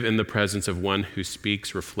to live in the presence of one who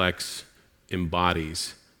speaks, reflects,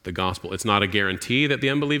 embodies the gospel. It's not a guarantee that the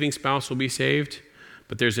unbelieving spouse will be saved,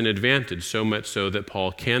 but there's an advantage, so much so that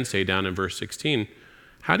Paul can say down in verse 16,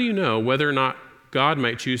 how do you know whether or not God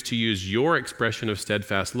might choose to use your expression of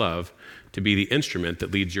steadfast love to be the instrument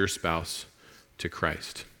that leads your spouse to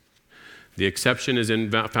Christ? The exception is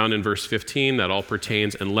found in verse 15, that all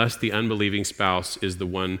pertains unless the unbelieving spouse is the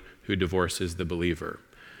one who divorces the believer.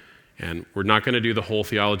 And we're not going to do the whole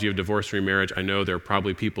theology of divorce and remarriage. I know there are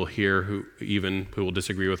probably people here who will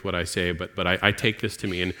disagree with what I say, but I take this to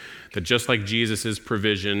mean that just like Jesus'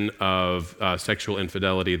 provision of sexual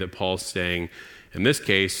infidelity, that Paul's saying, in this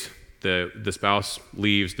case, the spouse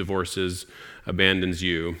leaves, divorces, abandons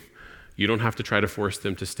you. You don't have to try to force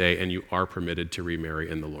them to stay, and you are permitted to remarry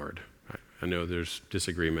in the Lord. I know there's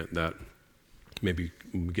disagreement that maybe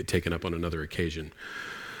we get taken up on another occasion.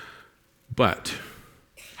 But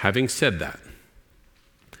having said that,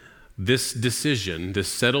 this decision, this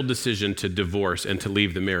settled decision to divorce and to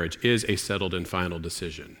leave the marriage is a settled and final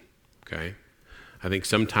decision, okay? I think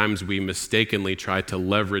sometimes we mistakenly try to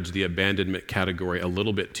leverage the abandonment category a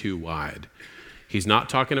little bit too wide. He's not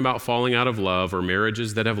talking about falling out of love or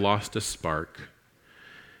marriages that have lost a spark.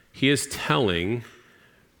 He is telling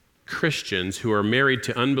Christians who are married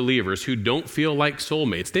to unbelievers who don't feel like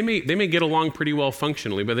soulmates. They may get along pretty well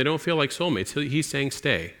functionally, but they don't feel like soulmates. He's saying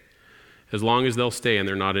stay, as long as they'll stay and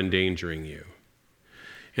they're not endangering you.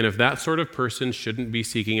 And if that sort of person shouldn't be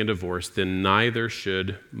seeking a divorce, then neither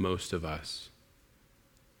should most of us.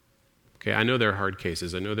 Okay, I know there are hard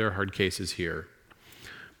cases. I know there are hard cases here.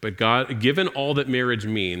 But God, given all that marriage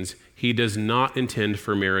means, He does not intend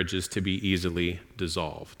for marriages to be easily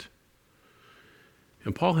dissolved.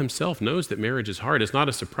 And Paul himself knows that marriage is hard. It's not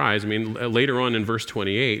a surprise. I mean, later on in verse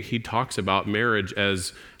 28, he talks about marriage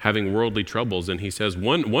as having worldly troubles, and he says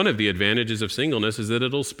one of the advantages of singleness is that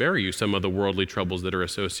it'll spare you some of the worldly troubles that are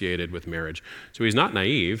associated with marriage. So he's not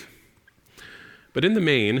naive. But in the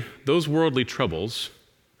main, those worldly troubles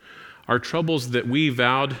are troubles that we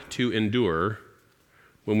vowed to endure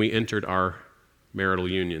when we entered our marital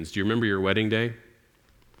unions. Do you remember your wedding day?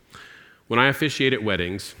 When I officiate at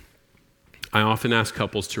weddings, I often ask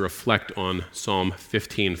couples to reflect on Psalm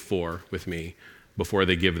 15:4 with me before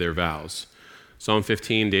they give their vows. Psalm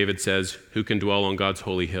 15, David says, "Who can dwell on God's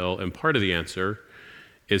holy hill?" And part of the answer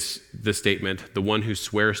is the statement, "The one who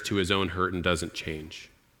swears to his own hurt and doesn't change."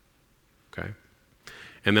 Okay?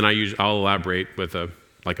 And then I'll elaborate with a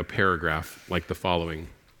paragraph like the following.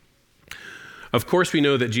 Of course, we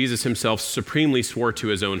know that Jesus himself supremely swore to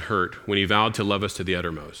his own hurt when he vowed to love us to the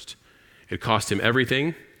uttermost. It cost him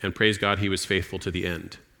everything, and praise God, he was faithful to the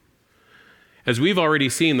end. As we've already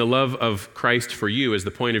seen, the love of Christ for you is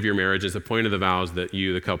the point of your marriage, is the point of the vows that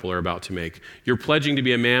you, the couple, are about to make. You're pledging to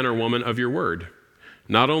be a man or woman of your word,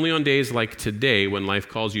 not only on days like today when life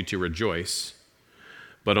calls you to rejoice,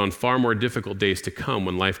 but on far more difficult days to come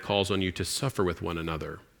when life calls on you to suffer with one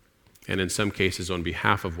another, and in some cases on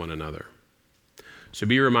behalf of one another. So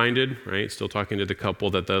be reminded, right, still talking to the couple,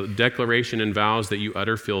 that the declaration and vows that you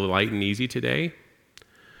utter feel light and easy today,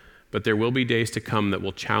 but there will be days to come that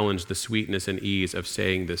will challenge the sweetness and ease of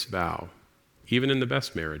saying this vow, even in the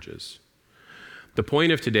best marriages. The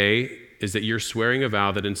point of today is that you're swearing a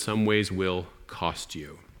vow that in some ways will cost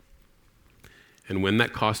you. And when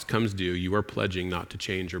that cost comes due, you are pledging not to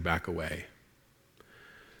change or back away.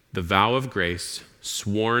 The vow of grace,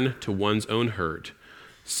 sworn to one's own hurt,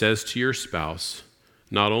 says to your spouse,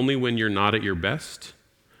 not only when you're not at your best,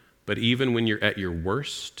 but even when you're at your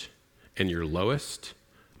worst and your lowest,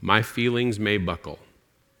 my feelings may buckle,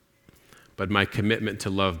 but my commitment to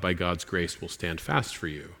love by God's grace will stand fast for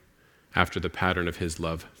you after the pattern of his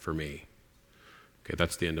love for me. Okay,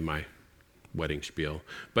 that's the end of my wedding spiel.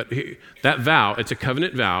 But that vow, it's a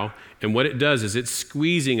covenant vow, and what it does is it's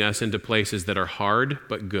squeezing us into places that are hard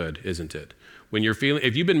but good, isn't it? When you're feeling,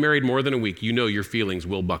 if you've been married more than a week, you know your feelings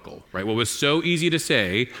will buckle, right? What was so easy to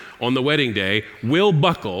say on the wedding day will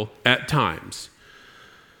buckle at times.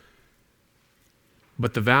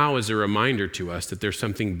 But the vow is a reminder to us that there's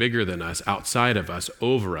something bigger than us, outside of us,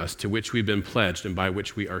 over us, to which we've been pledged and by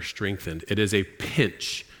which we are strengthened. It is a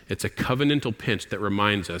pinch. It's a covenantal pinch that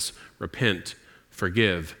reminds us, repent,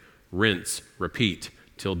 forgive, rinse, repeat,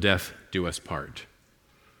 till death do us part.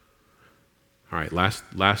 All right, last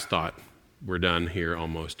thought. We're done here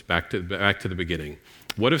almost. Back to the beginning.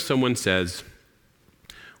 What if someone says,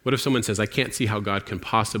 I can't see how God can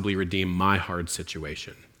possibly redeem my hard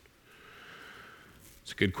situation?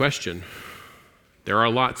 It's a good question. There are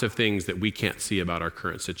lots of things that we can't see about our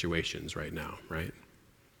current situations right now, right?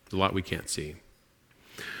 There's a lot we can't see.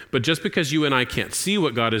 But just because you and I can't see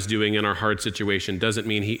what God is doing in our hard situation doesn't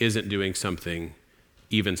mean he isn't doing something,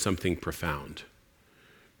 even something profound.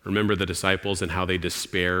 Remember the disciples and how they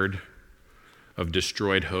despaired of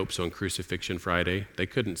destroyed hopes on Crucifixion Friday? They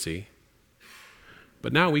couldn't see.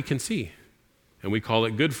 But now we can see. And we call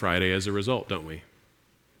it Good Friday as a result, don't we?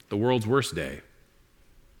 The world's worst day,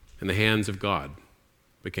 in the hands of God,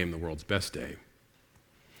 became the world's best day.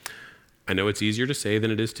 I know it's easier to say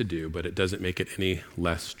than it is to do, but it doesn't make it any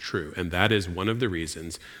less true. And that is one of the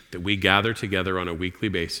reasons that we gather together on a weekly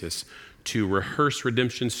basis to rehearse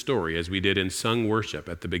redemption's story, as we did in sung worship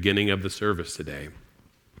at the beginning of the service today,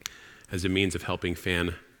 as a means of helping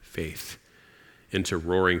fan faith into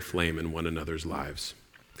roaring flame in one another's lives.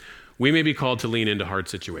 We may be called to lean into hard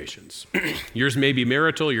situations. Yours may be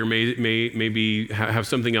marital, yours may have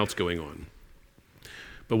something else going on.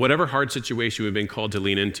 But whatever hard situation we've been called to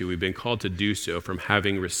lean into, we've been called to do so from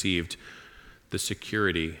having received the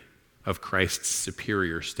security of Christ's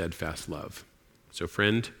superior, steadfast love. So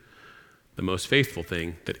friend, the most faithful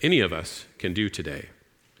thing that any of us can do today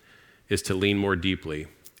is to lean more deeply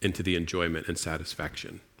into the enjoyment and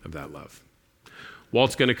satisfaction of that love.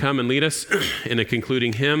 Walt's going to come and lead us in a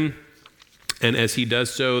concluding hymn. And as he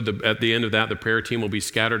does so, at the end of that, the prayer team will be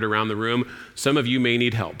scattered around the room. Some of you may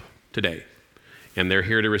need help today. And they're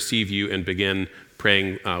here to receive you and begin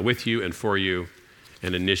praying with you and for you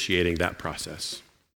and initiating that process.